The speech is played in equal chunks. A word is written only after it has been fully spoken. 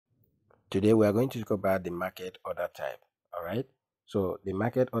Today we are going to talk about the market order type. All right, so the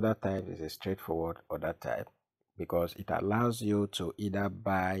market order type is a straightforward order type because it allows you to either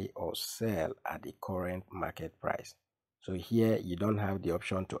buy or sell at the current market price. So here you don't have the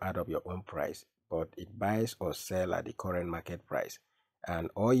option to add up your own price, but it buys or sell at the current market price, and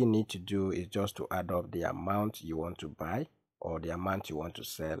all you need to do is just to add up the amount you want to buy or the amount you want to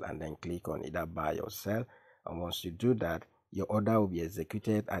sell, and then click on either buy or sell. And once you do that, your order will be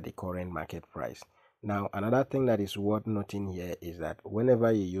executed at the current market price. Now, another thing that is worth noting here is that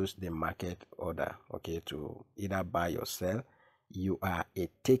whenever you use the market order, okay, to either buy or sell, you are a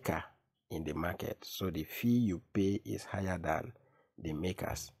taker in the market. So the fee you pay is higher than the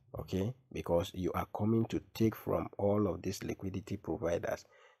makers, okay, because you are coming to take from all of these liquidity providers.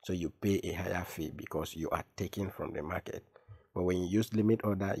 So you pay a higher fee because you are taking from the market. But when you use limit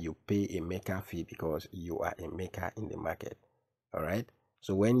order, you pay a maker fee because you are a maker in the market. All right.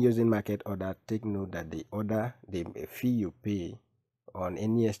 So when using market order, take note that the fee you pay on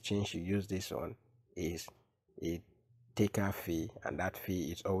any exchange you use this on is a taker fee, and that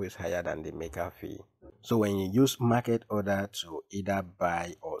fee is always higher than the maker fee. So when you use market order to either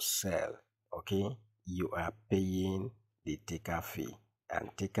buy or sell, okay, you are paying the taker fee, and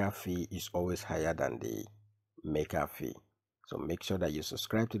taker fee is always higher than the maker fee. So make sure that you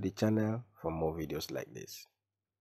subscribe to the channel for more videos like this.